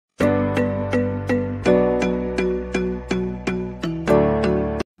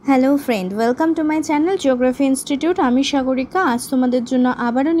Hello friend, welcome to my channel geography institute. আমি সাগরিকা। আজ তোমাদের জন্য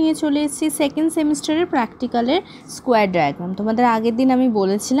আবারও নিয়ে চলে এসেছি সেকেন্ড সেমিস্টারের প্র্যাকটিক্যালের স্কোয়ার ডায়াগ্রাম। তোমাদের আগের দিন আমি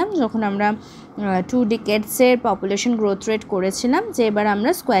বলেছিলাম, যখন আমরা 2 ডিকেডসের পপুলেশন গ্রোথ রেট করেছিলাম, যে এবার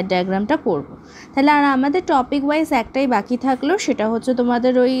আমরা স্কোয়ার ডায়াগ্রামটা করব। তাহলে আর আমাদের টপিক ওয়াইজ একটাই বাকি থাকলো, সেটা হচ্ছে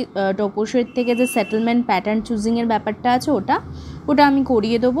তোমাদের ওই টোপোশিট থেকে যে সেটেলমেন্ট প্যাটার্ন চুজিংয়ের ব্যাপারটা আছে ওটা আমি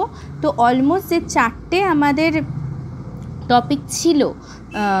করিয়ে দেবো। তো অলমোস্ট যে 4টে আমাদের টপিক ছিল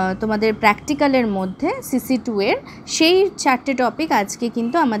তোমাদের প্র্যাকটিক্যালের মধ্যে CC2 এর, সেই 4টে টপিক আজকে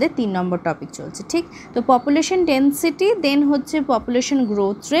কিন্তু আমাদের 3 নম্বর টপিক চলছে, ঠিক? তো পপুলেশন ডেন্সিটি, দেন হচ্ছে population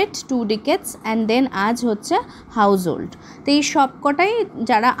growth rate 2 ডিকেডস, and then আজ হচ্ছে হাউস হোল্ড। তো এই সব কটাই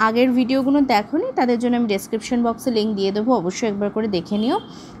যারা আগের ভিডিওগুলো দেখোনি তাদের জন্য আমি ডেসক্রিপশন বক্সে লিঙ্ক দিয়ে দেবো, অবশ্যই একবার করে দেখে নিও।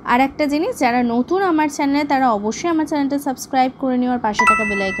 আর একটা জিনিস, যারা নতুন আমার চ্যানেলে তারা অবশ্যই আমার চ্যানেলটা সাবস্ক্রাইব করে নিও, আর পাশে থাকা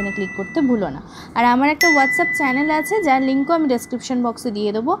বেল আইকনে ক্লিক করতে ভুলো না। আর আমার একটা হোয়াটসঅ্যাপ চ্যানেল আছে, যার লিঙ্কও আমি ডেসক্রিপশন বক্সে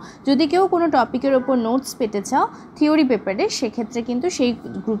দিয়ে দেবো। যদি কেউ কোনো টপিকের ওপর নোটস পেতে চাও থিওরি পেপারে, সেক্ষেত্রে কিন্তু সেই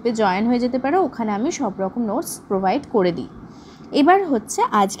গ্রুপে জয়েন হয়ে যেতে পারো, ওখানে আমি সব রকম নোটস প্রোভাইড করে দিই। এবার হচ্ছে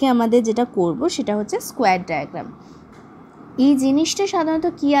আজকে আমাদের যেটা করব সেটা হচ্ছে স্কোয়ার ডায়াগ্রাম। এই জিনিসটা সাধারণত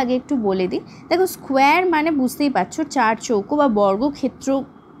কি আগে একটু বলে দিই। দেখো, স্কোয়ার মানে বুঝতেই পারছো, 4 চৌকো বা বর্গক্ষেত্র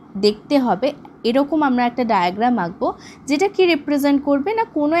দেখতে হবে এরকম আমরা একটা ডায়াগ্রাম আঁকবো, যেটা কি রিপ্রেজেন্ট করবে না,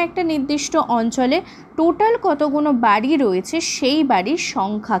 কোনো একটা নির্দিষ্ট অঞ্চলে টোটাল কতগুলো বাড়ি রয়েছে সেই বাড়ির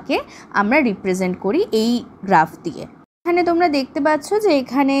সংখ্যাকে আমরা রিপ্রেজেন্ট করি এই গ্রাফ দিয়ে। এখানে তোমরা দেখতে পাচ্ছ যে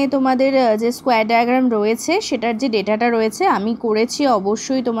এখানে তোমাদের যে স্কোয়ার ডায়াগ্রাম রয়েছে সেটার যে ডেটাটা রয়েছে আমি করেছি,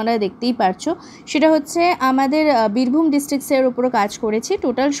 অবশ্যই তোমরা দেখতেই পারছো। সেটা হচ্ছে আমাদের বীরভূম ডিস্ট্রিক্টসের উপরও কাজ করেছি।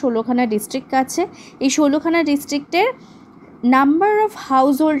 টোটাল 16খানা ডিস্ট্রিক্ট আছে। এই 16খানা ডিস্ট্রিক্টের নাম্বার অফ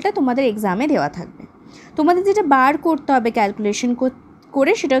হাউস হোল্ডটা তোমাদের এক্সামে দেওয়া থাকবে। তোমাদের যেটা বার করতে হবে ক্যালকুলেশন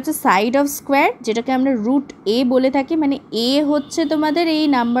করে, সেটা হচ্ছে সাইড অফ স্কোয়ার, যেটাকে আমরা রুট এ বলে থাকি। মানে এ হচ্ছে তোমাদের এই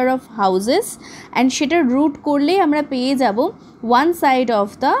নাম্বার অফ হাউসেস, অ্যান্ড সেটা রুট করলেই আমরা পেয়ে যাব ওয়ান সাইড অফ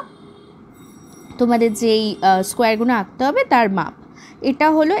দ্য তোমাদের যেই স্কোয়ারগুলো আঁকতে হবে তার মাপ। এটা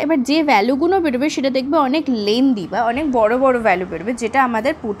হলো। এবার যে ভ্যালুগুলো বেরোবে সেটা দেখবে অনেক লেন্দি বা অনেক বড় বড় ভ্যালু বেরোবে, যেটা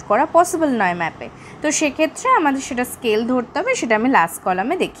আমাদের পুট করা পসিবল নয় ম্যাপে। তো সেক্ষেত্রে আমাদের সেটা স্কেল ধরতে হবে, সেটা আমি লাস্ট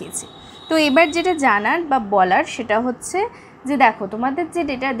কলামে দেখিয়েছি। তো এবার যেটা জানার বা বলার সেটা হচ্ছে যে দেখো, তোমাদের যে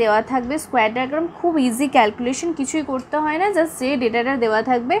ডেটা দেওয়া থাকবে স্কোয়ার ডায়াগ্রাম খুব ইজি ক্যালকুলেশন, কিছুই করতে হয় না। জাস্ট যে ডেটাটা দেওয়া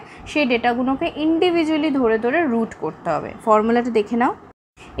থাকবে সেই ডেটাগুলোকে ইন্ডিভিজুয়ালি ধরে ধরে রুট করতে হবে। ফর্মুলাটা দেখে নাও।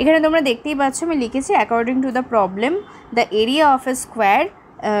 এখানে তোমরা দেখতেই পাচ্ছ আমি লিখেছি, according to the problem the area of A square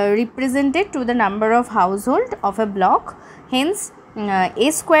represented to the number of house hold of A block, Haynes a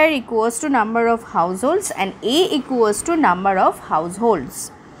square equals to number of households and a equals to number of households।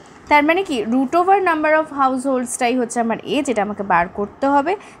 তার মানে কি, root over number of house হোল্ডসটাই হচ্ছে আমার এ, যেটা আমাকে বার করতে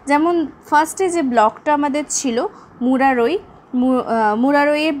হবে। যেমন ফার্স্টে যে ব্লকটা আমাদের ছিল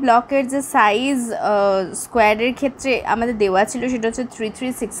মুরারইয়ের ব্লকের যে সাইজ স্কোয়ারের ক্ষেত্রে আমাদের দেওয়া ছিল সেটা হচ্ছে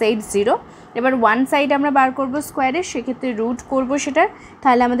 33680। এবার ওয়ান সাইড আমরা বার করব স্কোয়ারের, সেক্ষেত্রে রুট করব সেটার,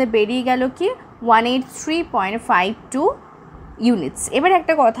 তাহলে আমাদের বেরিয়ে গেল কি 183.52 ইউনিটস। এবার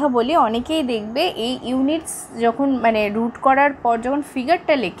একটা কথা বলি, অনেকেই দেখবে এই ইউনিটস যখন মানে রুট করার পর যখন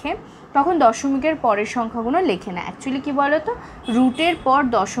ফিগারটা লেখে তখন দশমিকের পরের সংখ্যাগুলো লেখে না। অ্যাকচুয়ালি কী বলো তো, রুটের পর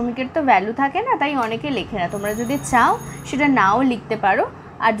দশমিকের তো ভ্যালু থাকে না, তাই অনেকে লেখে না। তোমরা যদি চাও সেটা নাও লিখতে পারো,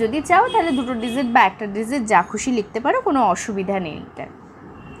 আর যদি চাও তাহলে 2টো ডিজিট বা 1টা ডিজিট যা খুশি লিখতে পারো, কোনো অসুবিধা নেই এটা।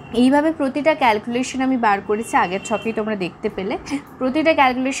 এইভাবে প্রতিটা ক্যালকুলেশন আমি বার করেছি, আগের ছকেই তোমরা দেখতে পেলে। প্রতিটা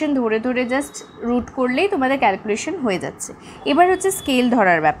ক্যালকুলেশন ধরে ধরে জাস্ট রুট করলেই তোমাদের ক্যালকুলেশন হয়ে যাচ্ছে। এবার হচ্ছে স্কেল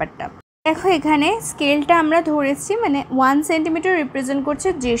ধরার ব্যাপারটা। দেখো, এখানে স্কেলটা আমরা ধরেছি, মানে 1 সেন্টিমিটার রিপ্রেজেন্ট করছে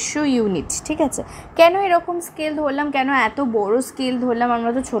 150 ইউনিট, ঠিক আছে? কেন এরকম স্কেল ধরলাম, কেন এত বড় স্কেল ধরলাম?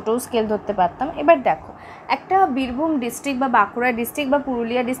 আমরা তো ছোটো স্কেল ধরতে পারতাম। এবার দেখো, একটা বীরভূম ডিস্ট্রিক্ট বা বাঁকুড়া ডিস্ট্রিক্ট বা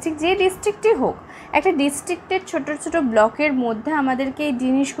পুরুলিয়া ডিস্ট্রিক্ট, যে ডিস্ট্রিক্টই হোক, একটা ডিস্ট্রিক্টের ছোটো ছোটো ব্লকের মধ্যে আমাদেরকে এই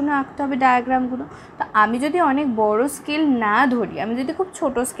জিনিসগুলো আঁকতে হবে, ডায়াগ্রামগুলো। তো আমি যদি অনেক বড় স্কেল না ধরি, আমি যদি খুব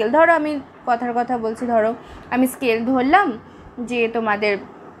ছোট স্কেল, ধরো আমি কথার কথা বলছি, ধরো আমি স্কেল ধরলাম যে তোমাদের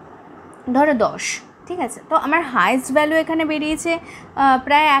ধরো 10, ঠিক আছে? তো আমার হাইস্ট ভ্যালু এখানে বেরিয়েছে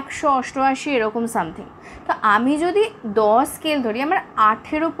প্রায় 188 এরকম সামথিং। তো আমি যদি 10 স্কেল ধরি, আমার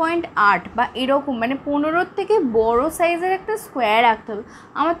 18.8 বা এরকম, মানে 15 থেকে বড় সাইজের একটা স্কোয়ার আঁকতে হবে।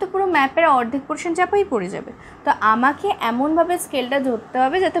 আমার তো পুরো ম্যাপের অর্ধেক পোর্শন চাপাই পড়ে যাবে। তো আমাকে এমনভাবে স্কেলটা ধরতে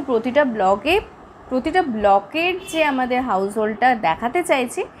হবে যাতে প্রতিটা ব্লকের যে আমাদের হাউস হোল্ডটা দেখাতে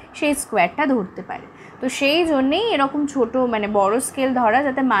চাইছি সেই স্কোয়ারটা ধরতে পারে। তো সেই জন্যেই এরকম ছোট মানে বড় স্কেল ধরা,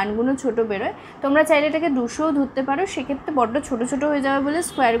 যাতে মানগুলো ছোট বেরোয়। তোমরা চাইলে এটাকে 200ও ধরতে পারো, সেক্ষেত্রে বড্ড ছোটো ছোটো হয়ে যাবে বলে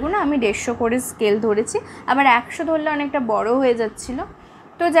স্কোয়ারগুলো আমি 150 করে স্কেল ধরেছি। আবার 100 ধরলে অনেকটা বড় হয়ে যাচ্ছিলো।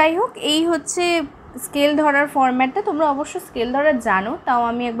 তো যাই হোক, এই হচ্ছে স্কেল ধরার ফরম্যাটটা তোমরা অবশ্য স্কেল ধরা জানো, তাও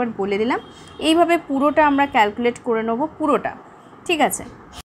আমি একবার বলে দিলাম। এইভাবে পুরোটা আমরা ক্যালকুলেট করে নেবো, পুরোটা। ঠিক আছে,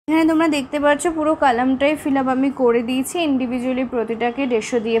 এখানে তোমরা দেখতে পাচ্ছ পুরো কলামটাই ফিল আপ আমি করে দিয়েছি। ইন্ডিভিজুয়ালি প্রতিটাকে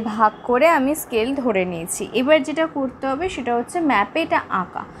 150 দিয়ে ভাগ করে আমি স্কেল ধরে নিয়েছি। এবার যেটা করতে হবে সেটা হচ্ছে ম্যাপে এটা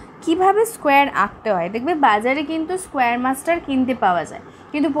আঁকা। কিভাবে স্কোয়ার আঁকতে হয় দেখবে, বাজারে কিন্তু স্কোয়ার মাস্টার কিনতে পাওয়া যায়,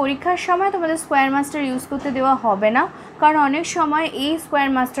 কিন্তু পরীক্ষার সময় তোমাদের স্কোয়ার মাস্টার ইউজ করতে দেওয়া হবে না, কারণ অনেক সময় এই স্কোয়ার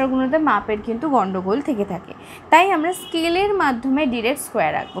মাস্টারগুলোতে মাপের কিন্তু গণ্ডগোল থেকে থাকে। তাই আমরা স্কেলের মাধ্যমে ডিরেক্ট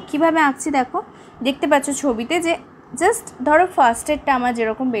স্কোয়ার আঁকবো। কীভাবে আঁকছি দেখো, দেখতে পাচ্ছ ছবিতে যে জাস্ট ধরো ফার্স্টেরটা আমার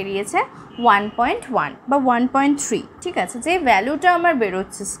যেরকম বেরিয়েছে 1.1 বা 1.3, ঠিক আছে, যে ভ্যালুটা আমার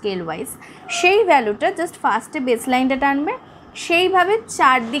বেরোচ্ছে স্কেল ওয়াইজ, সেই ভ্যালুটা জাস্ট ফার্স্টে বেস লাইনটা টানবে, সেইভাবে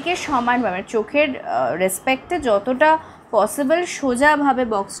চারদিকে সমানভাবে চোখের রেসপেক্টে যতটা পসিবল সোজাভাবে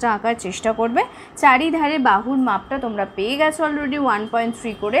বক্সটা আঁকার চেষ্টা করবে। চারিধারে বাহুর মাপটা তোমরা পেয়ে গেছো অলরেডি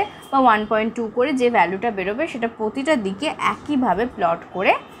 1.3 করে বা 1.2 করে, যে ভ্যালুটা বেরোবে সেটা প্রতিটা দিকে একইভাবে প্লট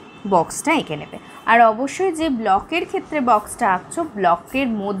করে বক্সটা এঁকে নেবে। আর অবশ্যই যে ব্লকের ক্ষেত্রে বক্সটা আঁকছো, ব্লকের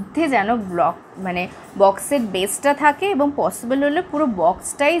মধ্যে যেন মানে বক্সের বেসটা থাকে, এবং পসিবল হলে পুরো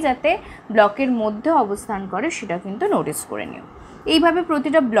বক্সটাই যাতে ব্লকের মধ্যে অবস্থান করে সেটা কিন্তু নোটিস করে নিও। এইভাবে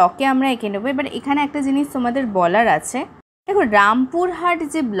প্রতিটা ব্লকে আমরা এঁকে নেবো। এবার এখানে একটা জিনিস তোমাদের বলার আছে, দেখো রামপুরহাট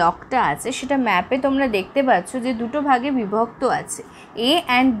যে ব্লকটা আছে সেটা ম্যাপে তোমরা দেখতে পাচ্ছ যে দুটো ভাগে বিভক্ত আছে, A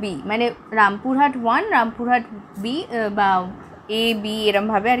অ্যান্ড B, মানে রামপুরহাট 1, রামপুরহাট B বা A B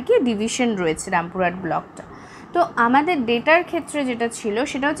এরমভাবে আর কি ডিভিশন রয়েছে রামপুরহাট ব্লকটা। তো আমাদের ডেটার ক্ষেত্রে যেটা ছিল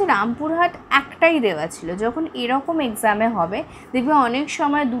সেটা হচ্ছে রামপুরহাট একটাই দেওয়া ছিল। যখন এরকম এক্সামে হবে দেখবে অনেক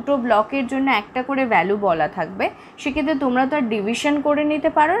সময় দুটো ব্লকের জন্য একটা করে ভ্যালু বলা থাকবে, সেক্ষেত্রে তোমরা তো আর ডিভিশন করে নিতে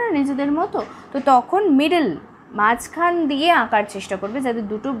পারো না নিজেদের মতো, তো তখন মিডল মাঝখান দিয়ে আঁকার চেষ্টা করবে যাতে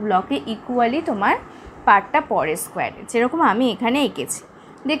দুটো ব্লকে ইকুয়ালি তোমার পার্টটা পড়ে স্কোয়ারে, যেরকম আমি এখানে এঁকেছি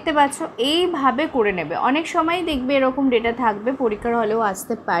দেখতে পাচ্ছ। এইভাবে করে নেবে। অনেক সময় দেখবে এরকম ডেটা থাকবে, পরীক্ষার হলেও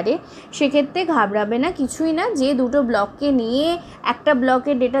আসতে পারে, সেক্ষেত্রে ঘাবড়াবে না, কিছুই না। যে দুটো ব্লককে নিয়ে একটা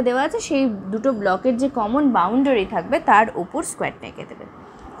ব্লকের ডেটা দেওয়া আছে সেই দুটো ব্লকের যে কমন বাউন্ডারি থাকবে তার উপর স্কোয়ারটা এঁকে দেবে।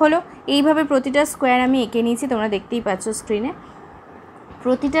 হলো, এইভাবে প্রতিটা স্কোয়ার আমি এঁকে নিয়েছি, তোমরা দেখতেই পাচ্ছ স্ক্রিনে।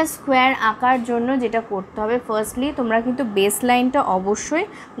 প্রতিটা স্কোয়ার আঁকার জন্য যেটা করতে হবে, ফার্স্টলি তোমরা কিন্তু বেস লাইনটা অবশ্যই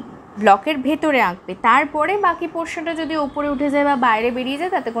ব্লকের ভেতরে আঁকবে, তারপরে বাকি পোর্শনটা যদি ওপরে উঠে যায় বা বাইরে বেরিয়ে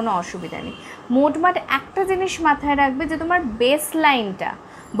যায় তাতে কোনো অসুবিধা নেই। মোটমাট একটা জিনিস মাথায় রাখবে যে তোমার বেস লাইনটা,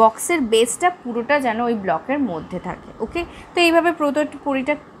 বক্সের বেসটা পুরোটা যেন ওই ব্লকের মধ্যে থাকে। ওকে, তো এইভাবে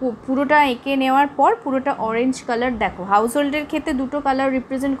পুরোটা এঁকে নেওয়ার পর পুরোটা অরেঞ্জ কালার, দেখো হাউস হোল্ডের ক্ষেত্রে দুটো কালার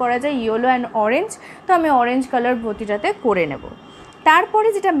রিপ্রেজেন্ট করা যায়, ইয়েলো অ্যান্ড অরেঞ্জ, তো আমি অরেঞ্জ কালার প্রতিটাতে করে নেব। তারপরে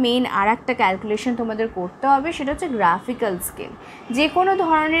যেটা মেন আর একটা ক্যালকুলেশন তোমাদের করতে হবে সেটা হচ্ছে গ্রাফিক্যাল স্কেল। যে কোনো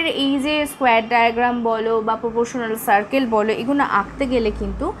ধরনের এই যে স্কোয়ার ডায়াগ্রাম বলো বা প্রপোর্শনাল সার্কেল বলো, এগুলো আঁকতে গেলে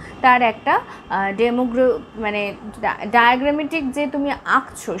কিন্তু তার একটা মানে ডায়াগ্রামেটিক যে তুমি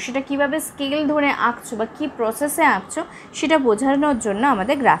আঁকছো সেটা কিভাবে স্কেল ধরে আঁকছো বা কী প্রসেসে আঁকছো সেটা বোঝানোর জন্য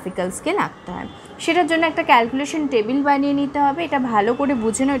আমাদের গ্রাফিক্যাল স্কেল আঁকতে হয়। সেটার জন্য একটা ক্যালকুলেশন টেবিল বানিয়ে নিতে হবে, এটা ভালো করে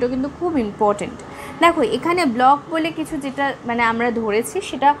বুঝে নাও, এটা কিন্তু খুব ইম্পর্টেন্ট। দেখো এখানে ব্লক বলে কিছু যেটা মানে আমরা ধরেছি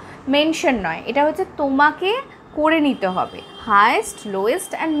সেটা মেনশন নয়, এটা হচ্ছে তোমাকে করে নিতে হবে। হায়েস্ট,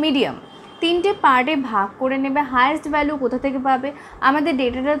 লোয়েস্ট অ্যান্ড মিডিয়াম তিনটে পার্টে ভাগ করে নেবে। হায়েস্ট ভ্যালু কোথা থেকে পাবে, আমাদের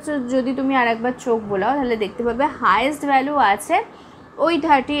ডেটাটা যদি তুমি আর একবার চোখ বোলাও তাহলে দেখতে পাবে হায়েস্ট ভ্যালু আছে ওই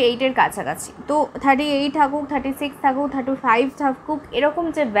 38-এর কাছাকাছি। তো 38 থাকুক, 36 থাকুক, 35 থাকুক, এরকম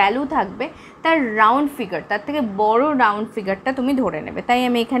যে ভ্যালু থাকবে তার রাউন্ড ফিগার, তার থেকে বড় রাউন্ড ফিগারটা তুমি ধরে নেবে। তাই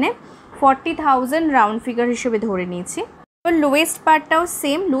আমি এখানে 40,000 রাউন্ড ফিগার হিসেবে ধরে নিয়েছি। এবার লোয়েস্ট পার্টটাও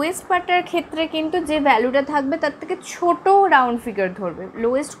সেম, লোয়েস্ট পার্টটার ক্ষেত্রে কিন্তু যে ভ্যালুটা থাকবে তার থেকে ছোট রাউন্ড ফিগার ধরবে।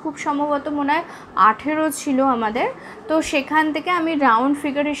 লোয়েস্ট খুব সম্ভবত মনে হয় 18 ছিল আমাদের, তো সেখান থেকে আমি রাউন্ড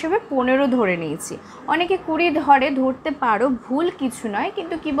ফিগার হিসেবে 15 ধরে নিয়েছি। অনেকে 20 ধরতে পারো, ভুল কিছু নয়,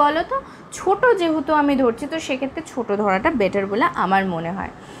 কিন্তু কি বলো তো, ছোট যেহেতু আমি ধরছি তো সেক্ষেত্রে ছোট ধরাটা বেটার বলে আমার মনে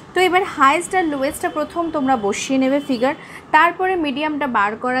হয়। তো এবার হাইয়েস্ট আর লোয়েস্টটা প্রথম তোমরা বসিয়ে নেবে ফিগার, তারপরে মিডিয়ামটা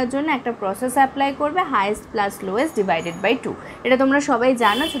বার করার জন্য একটা প্রসেস অ্যাপ্লাই করবে, highest plus lowest divided by 2। এটা তোমরা সবাই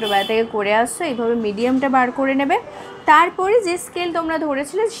জানো, ছোটোবেলা থেকে করে আসছো। এইভাবে মিডিয়ামটা বার করে নেবে, তারপরে যে স্কেল তোমরা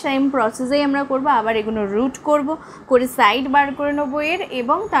ধরেছিলে সেম প্রসেসেই আমরা করব, আবার এগুলো রুট করে সাইড বার করে নেবো এর,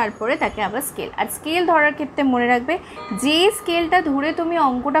 এবং তারপরে তাকে আবার স্কেল। আর স্কেল ধরার ক্ষেত্রে মনে রাখবে যে স্কেলটা ধরে তুমি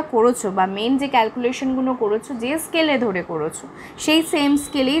অঙ্কটা করেছো বা মেন যে ক্যালকুলেশনগুলো করেছো যে স্কেলে ধরে করেছো সেই সেম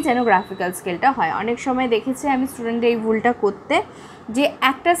স্কেলেই যেন গ্রাফিক্যাল স্কেলটা হয়। অনেক সময় দেখেছি আমি স্টুডেন্টদের এই ভুলটা করতে, যে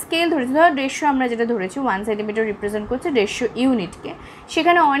একটা স্কেল ধরেছি, ধরো 150 আমরা যেটা ধরেছি 1 সেন্টিমিটার রিপ্রেজেন্ট করছে 150 ইউনিটকে,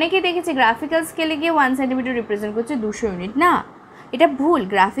 সেখানে অনেকেই দেখেছি গ্রাফিক্যাল স্কেলে গিয়ে 1 সেন্টিমিটার রিপ্রেজেন্ট করছে 200 ইউনিট। না, এটা ভুল।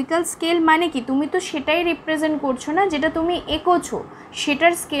 গ্রাফিক্যাল স্কেল মানে কি, তুমি তো সেটাই রিপ্রেজেন্ট করছো না যেটা তুমি এঁকোছো,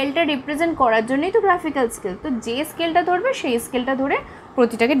 সেটার স্কেলটা রিপ্রেজেন্ট করার জন্যই তো গ্রাফিক্যাল স্কেল। তো যে স্কেলটা ধরবে সেই স্কেলটা ধরে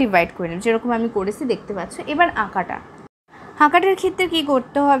প্রতিটাকে ডিভাইড করে নেবে, যেরকম আমি করেছি দেখতে পাচ্ছ। এবার আঁকাটার ক্ষেত্রে কি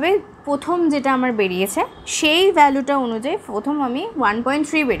করতে হবে, প্রথম যেটা আমার বেরিয়েছে সেই ভ্যালুটা অনুযায়ী প্রথম আমি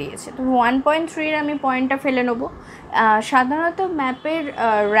 1.3 বেরিয়েছে, তো 1.3 আমি পয়েন্টটা ফেলে নেবো। সাধারণত ম্যাপের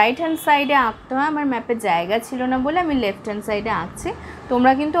রাইট হ্যান্ড সাইডে আঁকতে হয়, আমার ম্যাপের জায়গা ছিল না বলে আমি লেফট হ্যান্ড সাইডে আঁকছি।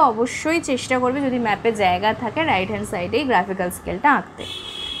 তোমরা কিন্তু অবশ্যই চেষ্টা করবে যদি ম্যাপে জায়গা থাকে রাইট হ্যান্ড সাইডেই গ্রাফিক্যাল স্কেলটা আঁকতে।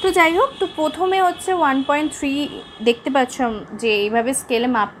 তো যাই হোক, তো প্রথমে হচ্ছে 1.3 দেখতে পাচ্ছ যে এইভাবে স্কেলে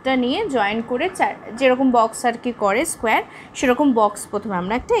মাপটা নিয়ে জয়েন করে যেরকম বক্স আর কি করে স্কোয়ার, সেরকম বক্স প্রথমে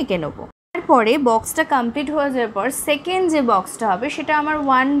আমরা একটা এঁকে নেবো। তারপরে বক্সটা কমপ্লিট হয়ে যাওয়ার পর সেকেন্ড যে বক্সটা হবে সেটা আমার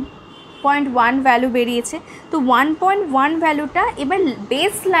 1.1 ভ্যালু বেরিয়েছে। তো 1.1 ভ্যালুটা এবার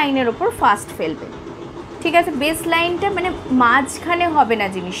বেস লাইনের ওপর ফার্স্ট ফেলবে, ঠিক আছে? বেস লাইনটা মানে মাঝখানে হবে না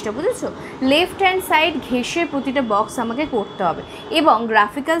জিনিসটা, বুঝেছো? লেফট হ্যান্ড সাইড ঘেঁষে প্রতিটা বক্স আমাকে করতে হবে। এবং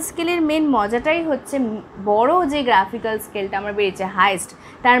গ্রাফিক্যাল স্কেলের মেন মজাটাই হচ্ছে বড় যে গ্রাফিক্যাল স্কেলটা আমার বেরিয়েছে হাইস্ট,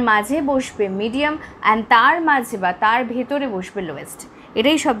 তার মাঝে বসবে মিডিয়াম অ্যান্ড তার মাঝে বা তার ভেতরে বসবে লোয়েস্ট।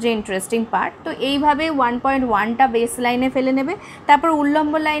 এটাই সবচেয়ে ইন্টারেস্টিং পার্ট। তো এইভাবে 1.1টা বেস লাইনে ফেলে নেবে, তারপর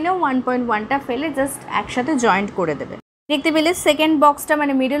উল্লম্ব লাইনেও 1.1টা ফেলে জাস্ট একসাথে জয়েন্ট করে দেবে। দেখতে পেলে সেকেন্ড বক্সটা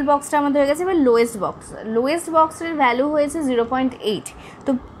মানে মিডল বক্সটা আমাদের হয়ে গেছে। এবার লোয়েস্ট বক্সের ভ্যালু হয়েছে 0.8।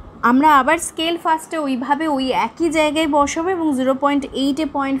 তো আমরা আবার স্কেল ফার্স্টে ওইভাবে ওই একই জায়গায় বসাবো এবং 0.8-এ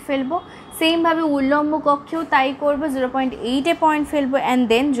পয়েন্ট ফেলবো। সেমভাবে উল্লম্ব কক্ষেও তাই করবো, 0.8-এ পয়েন্ট ফেলবো অ্যান্ড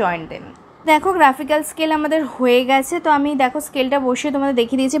দেন জয়েন্ট দেন। দেখো গ্রাফিক্যাল স্কেল আমাদের হয়ে গেছে। তো আমি দেখো স্কেলটা বসিয়ে তোমাদের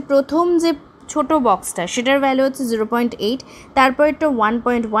দেখিয়ে দিয়েছি। প্রথম যে ছোট বক্সটা সেটার ভ্যালু হচ্ছে 0.8, তারপরেরটা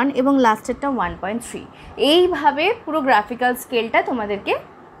 1.1 এবং লাস্টেরটা 1.3। এইভাবে পুরো গ্রাফিক্যাল স্কেলটা তোমাদেরকে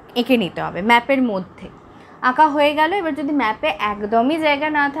এঁকে নিতে হবে ম্যাপের মধ্যে। আঁকা হয়ে গেল। এবার যদি ম্যাপে একদমই জায়গা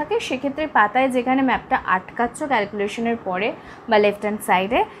না থাকে সেক্ষেত্রে পাতায় যেখানে ম্যাপটা আটকাচ্ছ ক্যালকুলেশনের পরে বা লেফট হ্যান্ড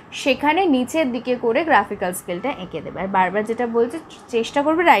সাইডে, সেখানে নিচের দিকে করে গ্রাফিক্যাল স্কেলটা এঁকে দেবে। আর বারবার যেটা বলছি চেষ্টা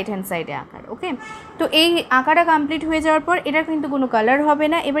করবে রাইট হ্যান্ড সাইডে আঁকার। ওকে, তো এই আঁকাটা কমপ্লিট হয়ে যাওয়ার পর এটা কিন্তু কোনো কালার হবে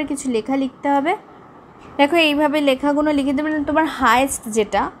না। এবার কিছু লেখা লিখতে হবে। দেখো এইভাবে লেখাগুলো লিখে দেবে। তোমার হাইয়েস্ট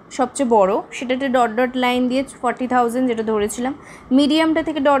যেটা সবচেয়ে বড় সেটাতে ডট ডট লাইন দিয়ে 40,000 যেটা ধরেছিলাম, মিডিয়ামটা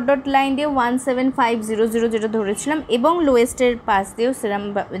থেকে ডট ডট লাইন দিয়ে 17500 যেটা ধরেছিলাম, এবং লোয়েস্টের পাশ দিয়েও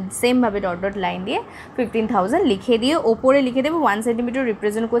সেমভাবে ডট ডট লাইন দিয়ে 15,000 লিখে দিয়ে ওপরে লিখে দেবে 1 সেন্টিমিটার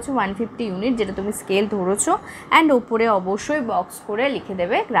রিপ্রেজেন্ট করছে 150 ইউনিট যেটা তুমি স্কেল ধরেছো, অ্যান্ড ওপরে অবশ্যই বক্স করে লিখে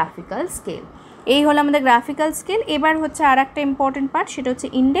দেবে গ্রাফিক্যাল স্কেল। এই হলো আমাদের গ্রাফিক্যাল স্কেল। এবার হচ্ছে আর একটা ইম্পর্টেন্ট পার্ট, সেটা হচ্ছে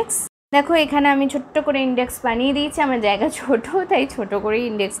ইন্ডেক্স। দেখো এখানে আমি ছোট্ট করে ইন্ডেক্স বানিয়ে দিয়েছি। আমার জায়গা ছোট তাই ছোট করে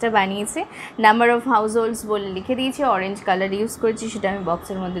ইন্ডেক্সটা বানিয়েছি। নাম্বার অফ হাউস হোল্ডস বলে লিখে দিয়েছি, অরেঞ্জ কালার ইউজ করেছি, সেটা আমি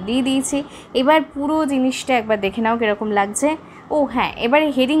বক্সের মধ্যে দিয়ে দিয়েছি। এবার পুরো জিনিসটা একবার দেখে নাও কীরকম লাগছে। ও হ্যাঁ, এবারে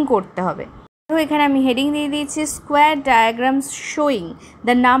হেডিং করতে হবে। তো এখানে আমি হেডিং দিয়ে দিয়েছি, square diagrams showing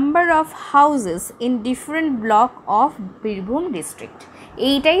the number of houses in different block of Birbhum district.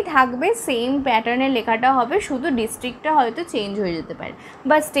 এইটাই থাকবে, সেম প্যাটার্নে লেখাটা হবে, শুধু ডিস্ট্রিক্টটা হয়তো চেঞ্জ হয়ে যেতে পারে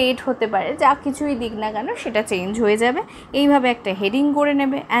বা স্টেট হতে পারে, যা কিছুই দিক না কেন সেটা চেঞ্জ হয়ে যাবে। এইভাবে একটা হেডিং করে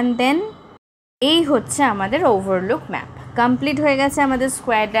নেবে অ্যান্ড দেন এই হচ্ছে আমাদের ওভারলুক ম্যাপ। কমপ্লিট হয়ে গেছে আমাদের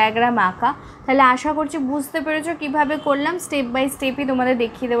স্কোয়ার ডায়াগ্রাম আঁকা। তাহলে আশা করছি বুঝতে পেরেছো কীভাবে করলাম। স্টেপ বাই স্টেপই তোমাদের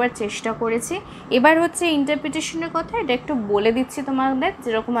দেখিয়ে দেওয়ার চেষ্টা করেছি। এবার হচ্ছে ইন্টারপ্রিটেশনের কথা, এটা একটু বলে দিচ্ছি তোমাদের,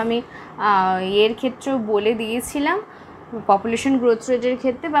 যেরকম আমি এর ক্ষেত্রেও বলে দিয়েছিলাম পপুলেশন গ্রোথ রেটের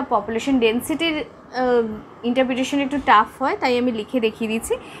ক্ষেত্রে বা পপুলেশন ডেন্সিটির ইন্টারপ্রিটেশন একটু টাফ হয়, তাই আমি লিখে দেখিয়ে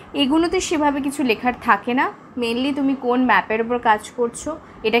দিচ্ছি। এগুলোতে সেভাবে কিছু লেখার থাকে না। মেনলি তুমি কোন ম্যাপের উপর কাজ করছো,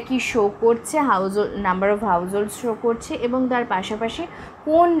 এটা কি শো করছে, number of house hold show করছে, এবং তার পাশাপাশি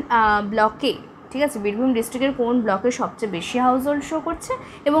কোন ব্লকে, ঠিক আছে, বীরভূম ডিস্ট্রিক্টের কোন ব্লকে সবচেয়ে বেশি হাউস হোল্ড শো করছে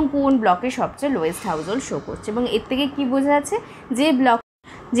এবং কোন ব্লকে সবচেয়ে লোয়েস্ট হাউস হোল্ড শো করছে। এবং এর থেকে কী বোঝা যাচ্ছে, যে ব্লক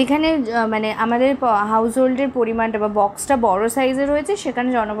যেখানে মানে আমাদের হাউস হোল্ডের পরিমাণটা বা বক্সটা বড় সাইজের হয়েছে সেখানে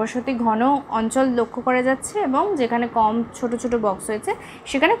জনবসতি ঘন অঞ্চল লক্ষ্য করা যাচ্ছে, এবং যেখানে কম ছোট ছোট বক্স হয়েছে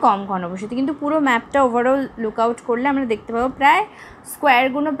সেখানে কম ঘনবসতি। কিন্তু পুরো ম্যাপটা ওভারঅল লুক আউট করলে আমরা দেখতে পাবো প্রায়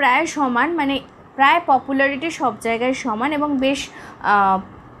স্কোয়ারগুলো প্রায় সমান, মানে প্রায় পপুলারিটি সব জায়গায় সমান, এবং বেশ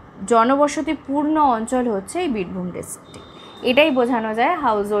জনবসতিপূর্ণ অঞ্চল হচ্ছে এই বীরভূম ডিস্ট্রিক্ট। এটাই বোঝানো যায়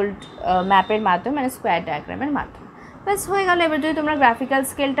হাউস হোল্ড ম্যাপের মাধ্যমে, মানে স্কোয়ার ডায়াগ্রামের মাধ্যমে। ব্যাস হয়ে গেল। এবার যদি তোমরা গ্রাফিক্যাল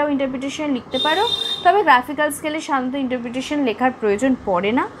স্কেলটাও ইন্টারপ্রিটেশন লিখতে পারো, তবে গ্রাফিক্যাল স্কেলে সাধারণত ইন্টারপ্রিটেশন লেখার প্রয়োজন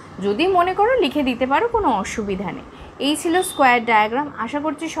পড়ে না, যদি মনে করো লিখে দিতে পারো, কোনো অসুবিধা নেই। এই ছিল স্কোয়ার ডায়াগ্রাম। আশা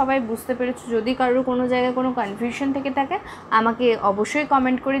করছি সবাই বুঝতে পেরেছো। যদি কারোর কোনো জায়গায় কোনো কনফিউশন থেকে থাকে আমাকে অবশ্যই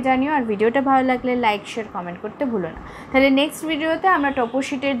কমেন্ট করে জানিও, আর ভিডিওটা ভালো লাগলে লাইক শেয়ার কমেন্ট করতে ভুলো না। তাহলে নেক্সট ভিডিওতে আমরা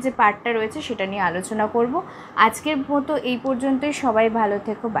টপোশিটের যে পার্টটা রয়েছে সেটা নিয়ে আলোচনা করব। আজকের মতো এই পর্যন্তই, সবাই ভালো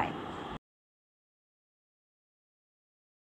থেকো, বাই।